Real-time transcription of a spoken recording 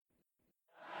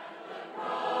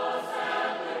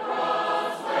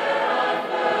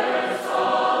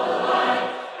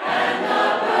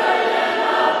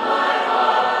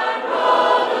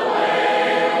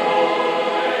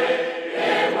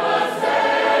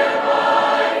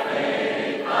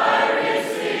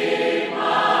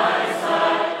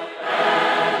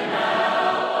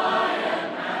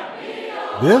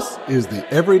This is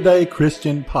the Everyday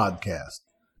Christian Podcast,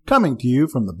 coming to you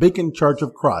from the Beacon Church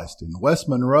of Christ in West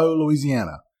Monroe,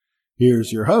 Louisiana.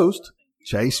 Here's your host,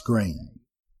 Chase Green.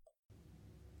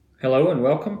 Hello and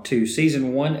welcome to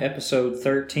Season 1, Episode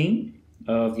 13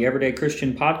 of the Everyday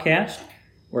Christian Podcast,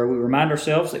 where we remind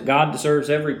ourselves that God deserves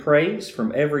every praise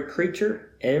from every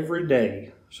creature every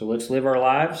day. So let's live our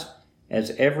lives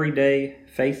as everyday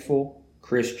faithful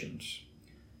Christians.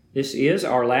 This is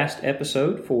our last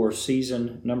episode for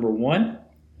Season number 1.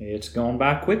 It's gone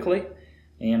by quickly,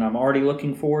 and I'm already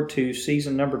looking forward to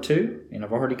Season number 2, and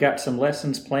I've already got some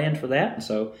lessons planned for that.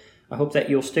 So I hope that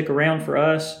you'll stick around for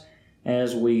us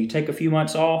as we take a few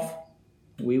months off.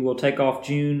 We will take off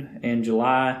June and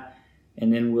July,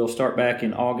 and then we'll start back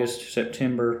in August,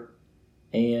 September,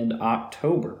 and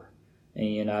October.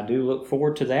 And I do look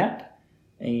forward to that,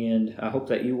 and I hope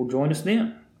that you will join us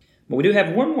then. But we do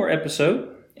have one more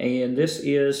episode, and this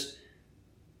is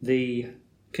the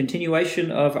continuation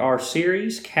of our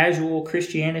series, Casual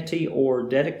Christianity or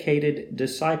Dedicated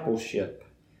Discipleship.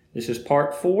 This is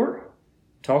part 4,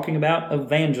 talking about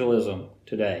evangelism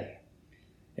today.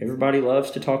 Everybody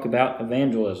loves to talk about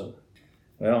evangelism.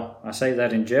 Well, I say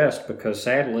that in jest because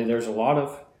sadly there's a lot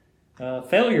of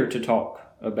failure to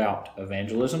talk about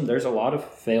evangelism. There's a lot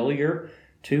of failure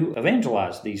to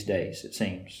evangelize these days, it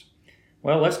seems.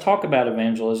 Well, let's talk about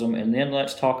evangelism, and then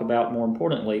let's talk about, more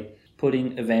importantly,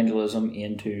 putting evangelism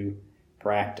into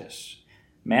practice.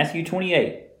 Matthew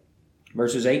 28,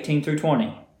 verses 18 through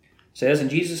 20, says,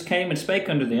 "And Jesus came and spake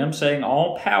unto them, saying,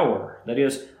 All power, that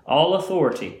is, all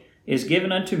authority, is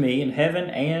given unto me in heaven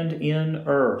and in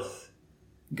earth.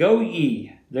 Go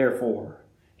ye, therefore,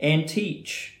 and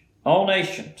teach all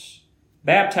nations,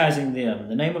 baptizing them in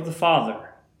the name of the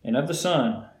Father, and of the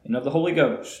Son, and of the Holy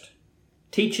Ghost,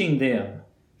 teaching them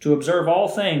to observe all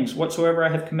things whatsoever I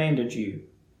have commanded you.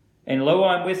 And lo,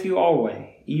 I am with you always,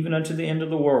 even unto the end of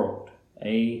the world.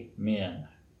 Amen."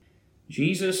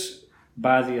 Jesus,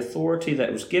 by the authority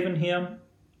that was given him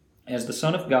as the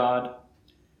Son of God,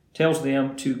 tells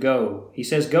them to go. He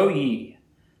says, "Go ye."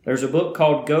 There's a book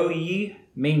called Go Ye,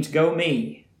 means go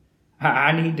me.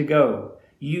 I need to go.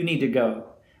 You need to go.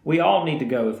 We all need to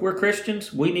go. If we're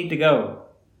Christians, we need to go.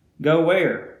 Go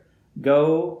where?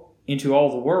 Go into all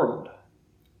the world,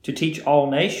 to teach all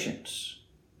nations.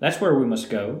 That's where we must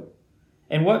go.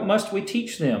 And what must we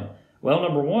teach them? Well,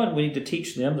 number 1, we need to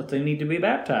teach them that they need to be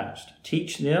baptized.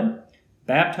 Teach them,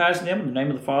 baptize them in the name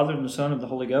of the Father and the Son and the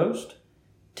Holy Ghost,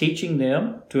 teaching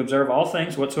them to observe all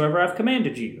things whatsoever I've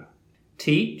commanded you.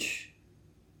 Teach,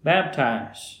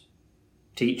 baptize,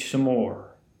 teach some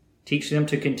more. Teach them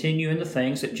to continue in the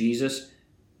things that Jesus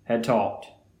had taught.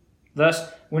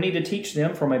 Thus, we need to teach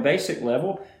them from a basic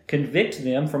level, convict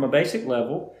them from a basic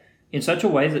level in such a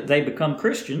way that they become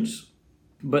Christians,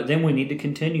 but then we need to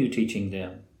continue teaching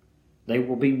them. They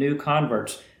will be new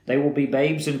converts. They will be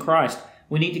babes in Christ.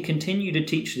 We need to continue to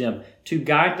teach them, to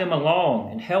guide them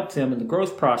along and help them in the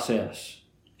growth process.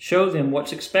 Show them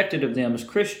what's expected of them as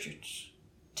Christians.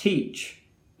 Teach,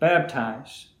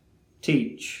 baptize,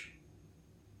 teach.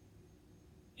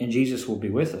 And Jesus will be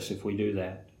with us if we do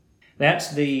that.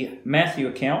 That's the Matthew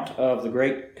account of the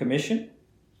Great Commission.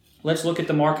 Let's look at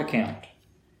the Mark account.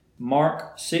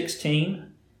 Mark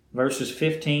 16, verses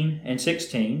 15 and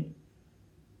 16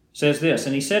 says this,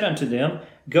 "And he said unto them,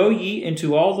 Go ye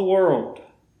into all the world,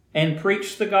 and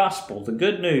preach the gospel, the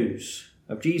good news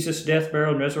of Jesus' death,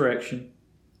 burial, and resurrection,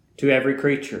 to every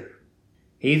creature.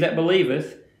 He that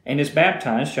believeth and is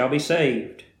baptized shall be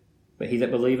saved, but he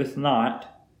that believeth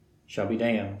not shall be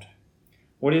damned."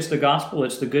 What is the gospel?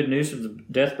 It's the good news of the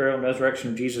death, burial, and resurrection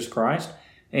of Jesus Christ.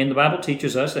 And the Bible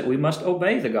teaches us that we must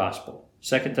obey the gospel.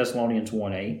 2 Thessalonians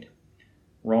 1:8,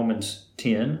 Romans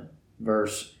 10,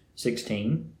 verse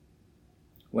 16.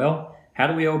 Well, how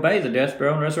do we obey the death,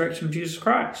 burial, and resurrection of Jesus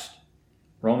Christ?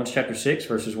 Romans chapter 6,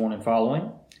 verses 1 and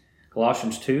following.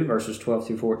 Colossians 2, verses 12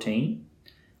 through 14.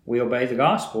 We obey the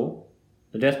gospel,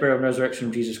 the death, burial, and resurrection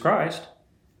of Jesus Christ,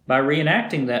 by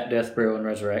reenacting that death, burial, and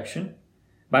resurrection,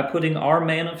 by putting our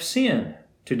man of sin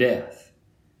to death,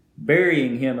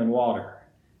 burying him in water,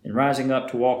 and rising up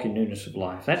to walk in newness of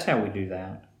life. That's how we do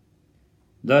that.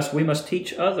 Thus, we must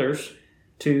teach others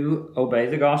to obey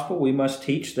the gospel. We must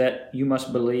teach that you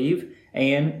must believe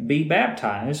and be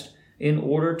baptized in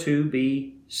order to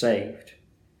be saved.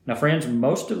 Now, friends,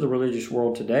 most of the religious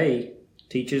world today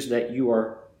teaches that you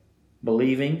are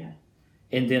believing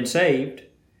and then saved,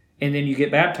 and then you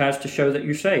get baptized to show that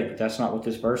you're saved. But that's not what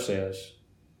this verse says.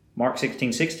 Mark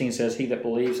 16:16 says, "He that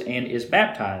believes and is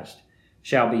baptized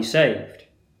shall be saved,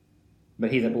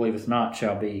 but he that believeth not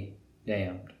shall be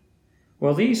damned."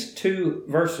 Well, these two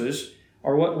verses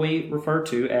are what we refer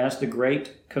to as the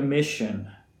Great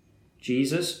Commission.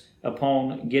 Jesus,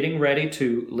 upon getting ready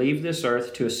to leave this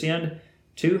earth, to ascend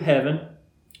to heaven,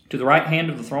 to the right hand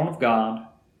of the throne of God,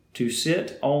 to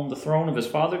sit on the throne of his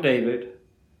father David,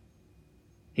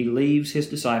 he leaves his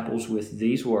disciples with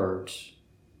these words: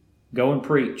 go and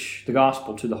preach the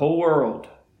gospel to the whole world.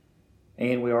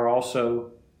 And we are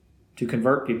also to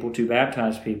convert people, to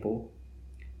baptize people,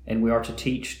 and we are to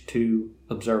teach to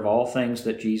observe all things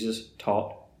that Jesus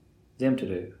taught them to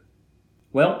do.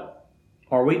 Well,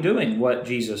 are we doing what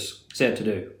Jesus said to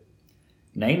do?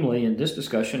 Namely, in this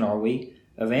discussion, are we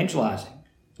evangelizing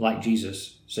like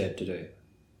Jesus said to do?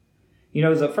 You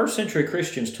know, the first century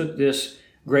Christians took this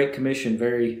Great Commission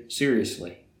very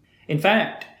seriously. In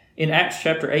fact, in Acts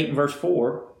chapter 8 and verse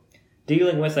 4,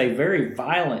 dealing with a very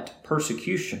violent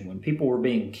persecution when people were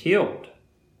being killed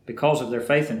because of their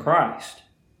faith in Christ,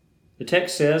 the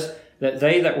text says that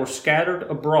they that were scattered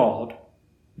abroad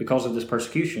because of this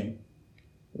persecution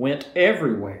went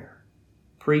everywhere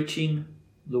preaching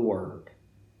the word.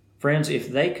 Friends, if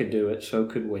they could do it, so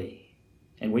could we.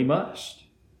 And we must.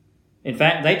 In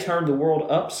fact, they turned the world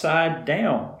upside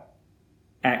down,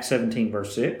 Acts 17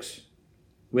 verse 6,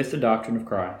 with the doctrine of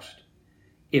Christ.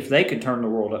 If they could turn the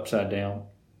world upside down,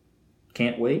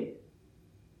 can't we?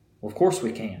 Well, of course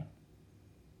we can.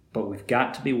 But we've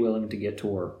got to be willing to get to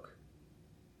work.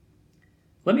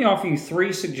 Let me offer you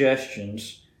 3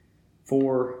 suggestions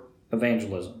for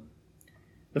evangelism.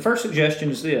 The first suggestion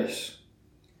is this: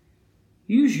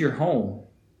 use your home.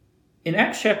 In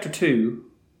Acts chapter 2,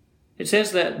 it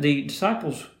says that the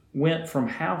disciples went from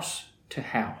house to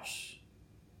house.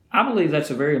 I believe that's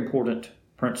a very important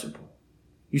principle.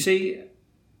 You see,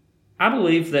 I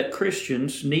believe that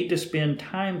Christians need to spend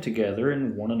time together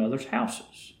in one another's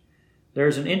houses.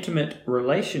 There's an intimate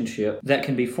relationship that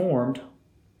can be formed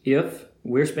if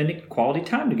we're spending quality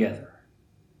time together.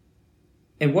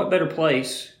 And what better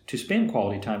place to spend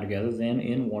quality time together than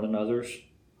in one another's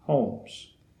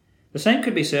homes? The same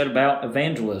could be said about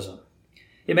evangelism.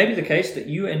 It may be the case that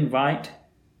you invite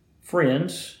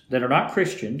friends that are not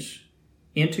Christians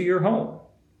into your home.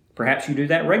 Perhaps you do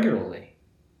that regularly.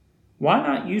 Why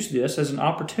not use this as an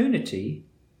opportunity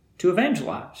to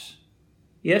evangelize?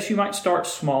 Yes, you might start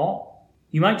small.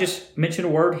 You might just mention a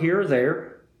word here or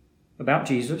there about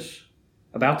Jesus,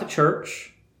 about the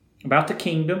church, about the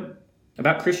kingdom,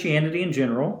 about Christianity in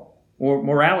general, or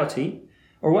morality,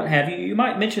 or what have you. You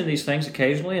might mention these things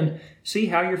occasionally and see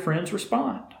how your friends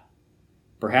respond.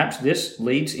 Perhaps this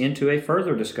leads into a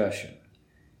further discussion.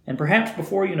 And perhaps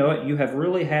before you know it, you have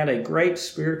really had a great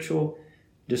spiritual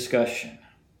discussion.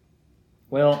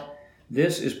 Well,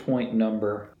 this is point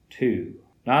number 2.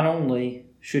 Not only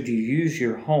should you use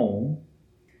your home,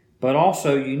 but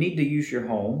also you need to use your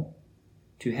home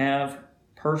to have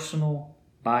personal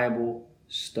Bible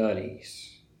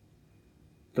studies.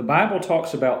 The Bible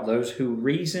talks about those who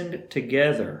reasoned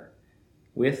together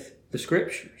with the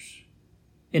Scriptures.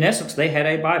 In essence, they had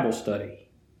a Bible study.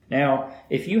 Now,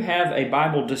 if you have a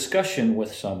Bible discussion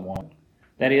with someone,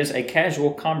 that is, a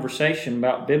casual conversation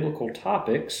about biblical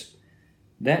topics,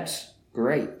 that's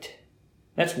great.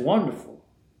 That's wonderful.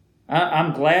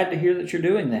 I'm glad to hear that you're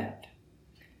doing that.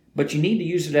 But you need to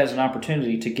use it as an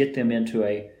opportunity to get them into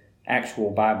an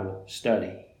actual Bible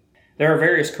study. There are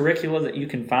various curricula that you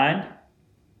can find.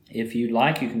 If you'd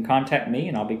like, you can contact me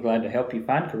and I'll be glad to help you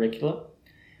find curricula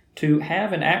to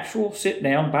have an actual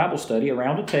sit-down Bible study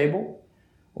around a table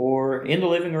or in the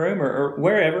living room or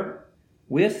wherever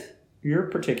with your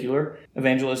particular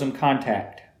evangelism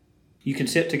contact. You can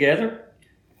sit together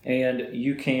and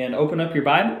you can open up your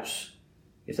Bibles.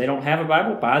 If they don't have a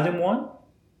Bible, buy them one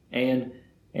and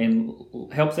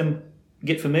help them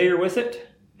get familiar with it,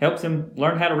 help them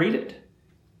learn how to read it,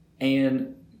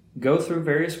 and go through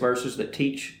various verses that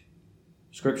teach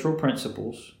scriptural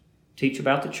principles, teach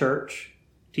about the church,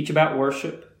 teach about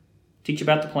worship, teach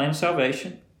about the plan of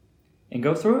salvation, and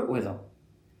go through it with them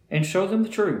and show them the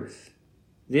truth.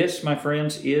 This, my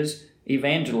friends, is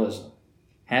evangelism,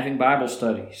 having Bible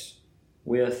studies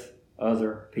with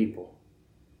other people.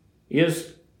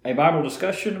 Is a Bible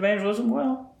discussion evangelism?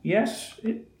 Well, yes,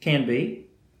 it can be.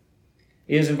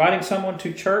 Is inviting someone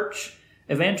to church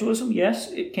evangelism?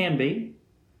 Yes, it can be.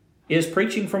 Is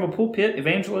preaching from a pulpit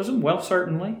evangelism? Well,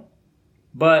 certainly.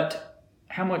 But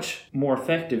how much more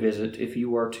effective is it if you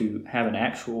were to have an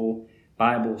actual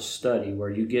Bible study where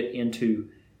you get into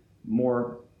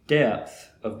more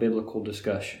depth of biblical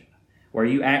discussion, where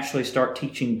you actually start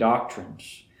teaching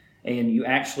doctrines and you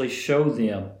actually show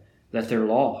them that they're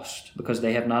lost because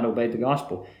they have not obeyed the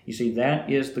gospel? You see, that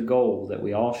is the goal that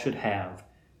we all should have.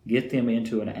 Get them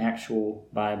into an actual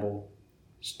Bible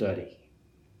study.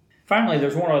 Finally,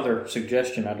 there's one other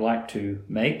suggestion I'd like to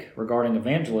make regarding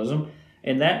evangelism,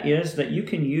 and that is that you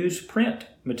can use print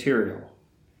material.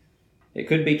 It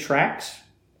could be tracts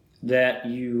that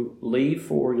you leave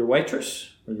for your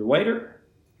waitress or your waiter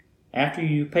after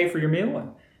you pay for your meal.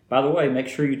 And by the way, make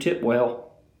sure you tip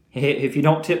well. If you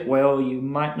don't tip well, you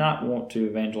might not want to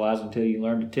evangelize until you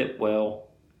learn to tip well,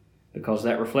 because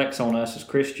that reflects on us as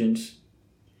Christians.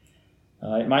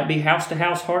 It might be House to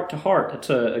House, Heart to Heart. That's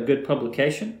a good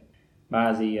publication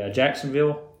by the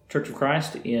Jacksonville Church of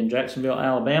Christ in Jacksonville,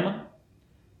 Alabama.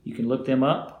 You can look them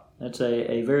up. That's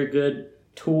a very good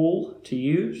tool to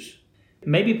use.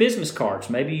 Maybe business cards.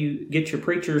 Maybe you get your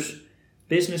preacher's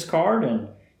business card and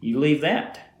you leave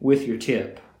that with your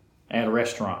tip at a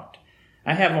restaurant.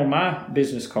 I have on my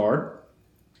business card,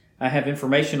 I have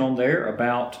information on there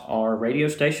about our radio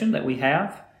station that we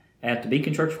have at the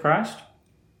Beacon Church of Christ.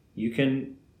 You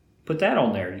can put that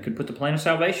on there. You could put the Plan of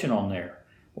Salvation on there.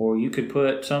 Or you could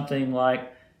put something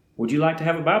like, would you like to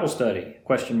have a Bible study? ?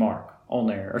 On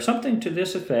there. Or something to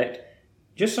this effect.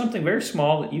 Just something very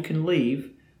small that you can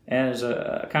leave as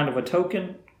a kind of a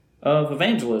token of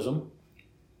evangelism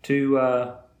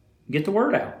to get the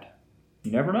word out.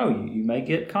 You never know. You may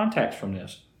get contacts from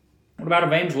this. What about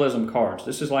evangelism cards?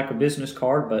 This is like a business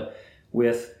card, but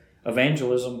with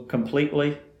evangelism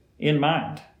completely in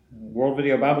mind. World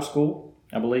Video Bible School,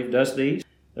 I believe, does these.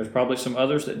 There's probably some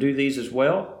others that do these as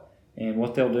well. And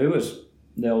what they'll do is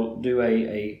they'll do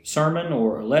a sermon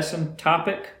or a lesson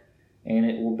topic, and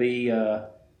it will be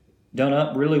done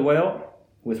up really well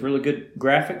with really good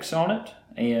graphics on it.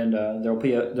 And there'll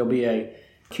be a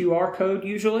QR code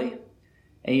usually,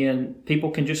 and people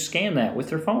can just scan that with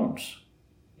their phones.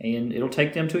 And it'll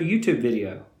take them to a YouTube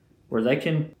video where they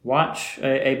can watch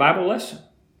a Bible lesson.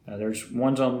 There's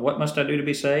ones on what must I do to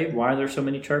be saved, why are there so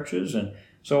many churches, and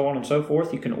so on and so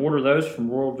forth. You can order those from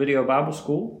World Video Bible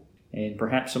School and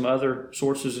perhaps some other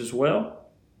sources as well.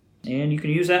 And you can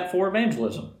use that for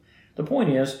evangelism. The point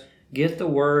is, get the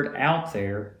word out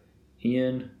there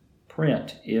in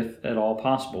print, if at all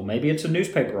possible. Maybe it's a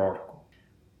newspaper article.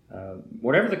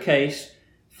 Whatever the case,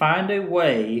 find a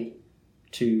way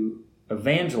to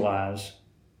evangelize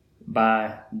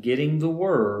by getting the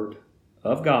word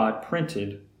of God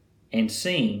printed and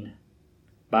seen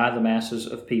by the masses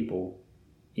of people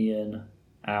in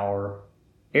our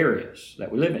areas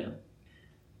that we live in.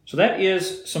 So that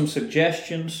is some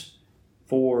suggestions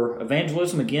for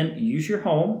evangelism. Again, use your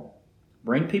home.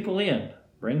 Bring people in.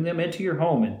 Bring them into your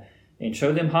home and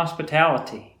show them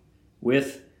hospitality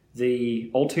with the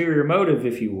ulterior motive,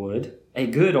 if you would, a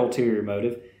good ulterior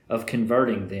motive of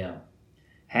converting them.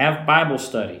 Have Bible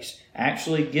studies.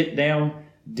 Actually get down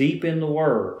deep in the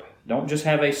Word. Don't just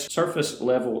have a surface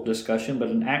level discussion, but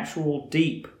an actual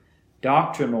deep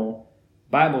doctrinal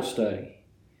Bible study.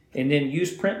 And then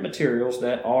use print materials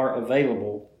that are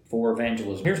available for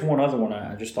evangelism. Here's one other one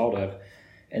I just thought of,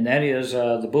 and that is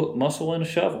the book Muscle and a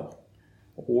Shovel,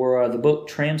 or the book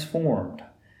Transformed.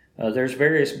 There's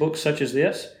various books such as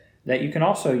this that you can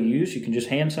also use. You can just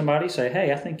hand somebody, say,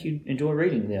 hey, I think you'd enjoy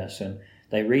reading this. And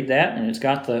they read that, and it's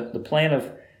got the plan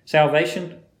of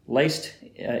salvation laced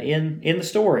in the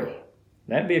story.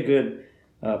 That'd be a good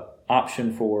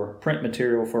option for print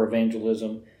material for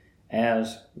evangelism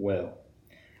as well.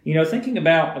 You know, thinking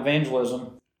about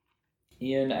evangelism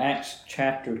in Acts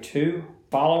chapter 2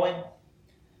 following,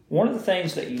 one of the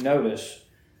things that you notice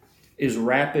is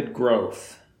rapid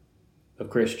growth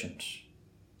of Christians.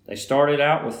 They started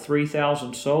out with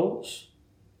 3,000 souls.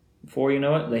 Before you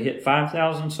know it, they hit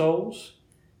 5,000 souls,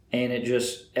 and it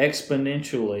just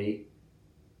exponentially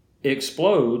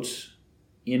explodes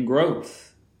in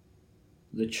growth.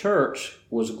 The church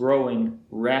was growing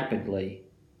rapidly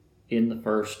in the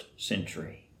first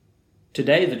century.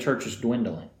 Today, the church is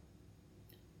dwindling.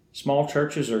 Small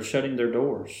churches are shutting their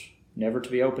doors, never to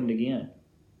be opened again.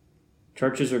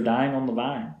 Churches are dying on the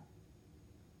vine.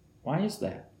 Why is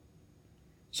that?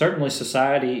 Certainly,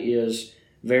 society is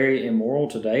very immoral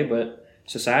today, but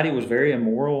society was very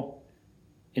immoral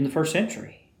in the first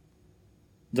century.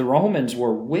 The Romans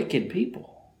were wicked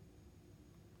people.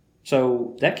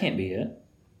 So that can't be it.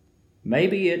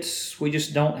 Maybe it's we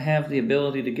just don't have the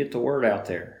ability to get the word out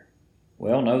there.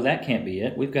 Well, no, that can't be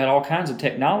it. We've got all kinds of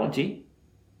technology.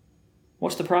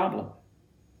 What's the problem?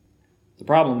 The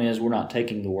problem is we're not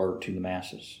taking the word to the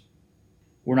masses.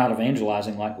 We're not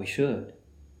evangelizing like we should.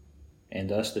 And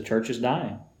thus the church is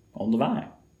dying on the vine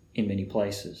in many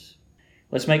places.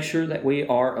 Let's make sure that we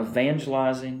are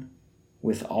evangelizing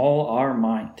with all our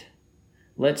might.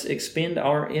 Let's expend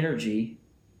our energy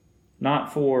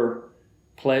not for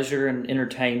pleasure and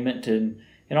entertainment and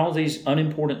all these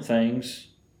unimportant things.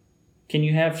 Can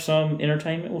you have some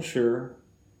entertainment? Well, sure.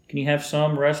 Can you have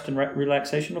some rest and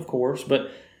relaxation? Of course.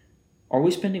 But are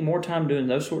we spending more time doing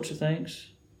those sorts of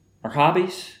things? Our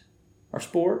hobbies? Our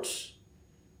sports?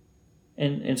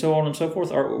 And so on and so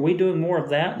forth? Are we doing more of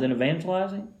that than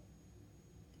evangelizing?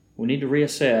 We need to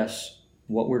reassess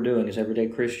what we're doing as everyday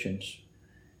Christians.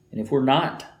 And if we're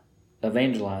not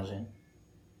evangelizing,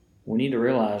 we need to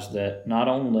realize that not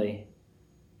only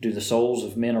do the souls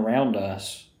of men around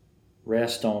us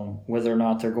rest on whether or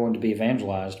not they're going to be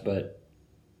evangelized, but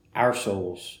our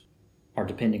souls are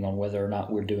depending on whether or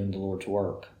not we're doing the Lord's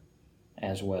work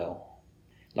as well.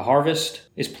 The harvest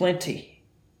is plenty,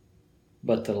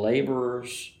 but the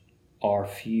laborers are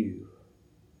few.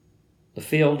 The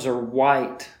fields are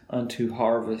white unto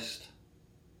harvest.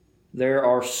 There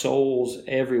are souls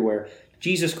everywhere.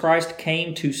 Jesus Christ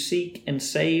came to seek and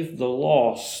save the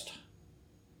lost.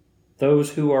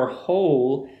 Those who are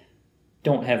whole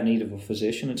don't have need of a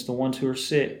physician. It's the ones who are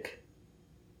sick.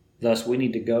 Thus, we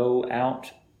need to go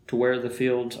out to where the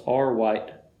fields are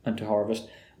white unto harvest.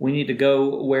 We need to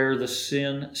go where the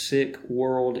sin-sick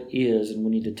world is, and we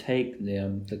need to take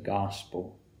them the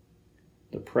gospel,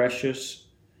 the precious,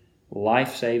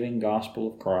 life-saving gospel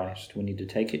of Christ. We need to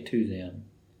take it to them.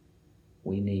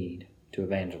 We need to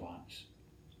evangelize.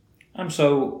 I'm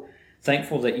so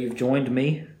thankful that you've joined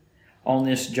me on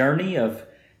this journey of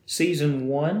Season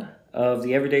 1 of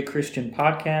the Everyday Christian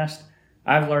Podcast.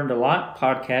 I've learned a lot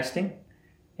podcasting,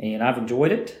 and I've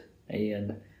enjoyed it,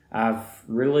 and I've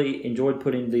really enjoyed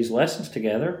putting these lessons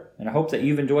together, and I hope that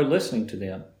you've enjoyed listening to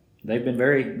them. They've been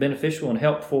very beneficial and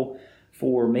helpful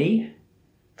for me,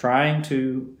 trying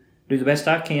to do the best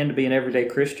I can to be an everyday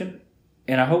Christian,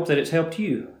 and I hope that it's helped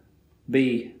you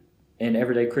be an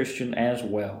everyday Christian as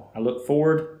well. I look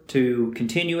forward to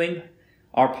continuing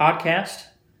our podcast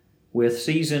with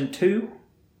Season 2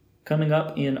 coming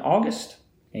up in August,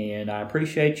 and I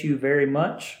appreciate you very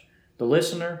much, the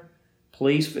listener.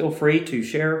 Please feel free to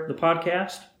share the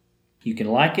podcast. You can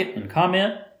like it and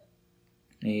comment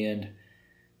and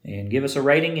give us a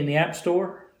rating in the App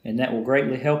Store, and that will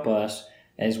greatly help us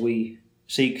as we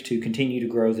seek to continue to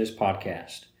grow this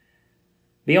podcast.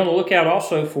 Be on the lookout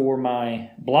also for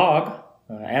my blog.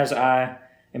 As I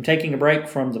am taking a break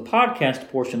from the podcast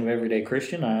portion of Everyday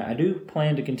Christian, I do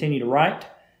plan to continue to write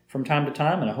from time to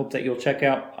time, and I hope that you'll check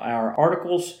out our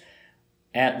articles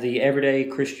at the Everyday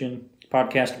Christian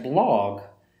Podcast blog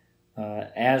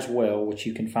as well, which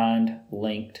you can find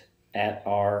linked at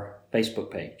our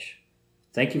Facebook page.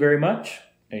 Thank you very much,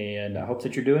 and I hope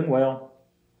that you're doing well.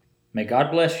 May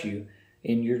God bless you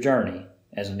in your journey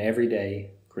as an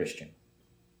everyday Christian.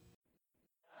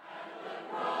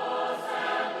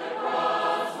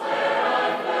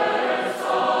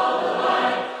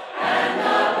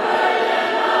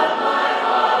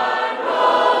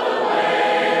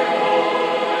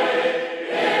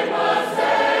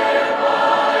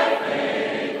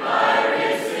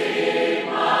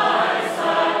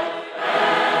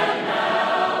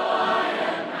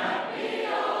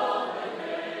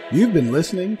 You've been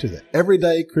listening to the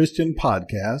Everyday Christian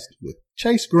Podcast with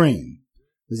Chase Green.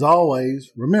 As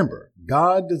always, remember,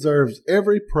 God deserves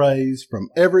every praise from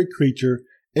every creature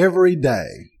every day.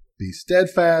 Be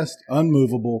steadfast,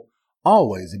 unmovable,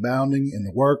 always abounding in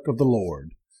the work of the Lord.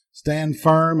 Stand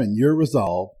firm in your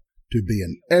resolve to be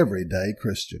an everyday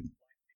Christian.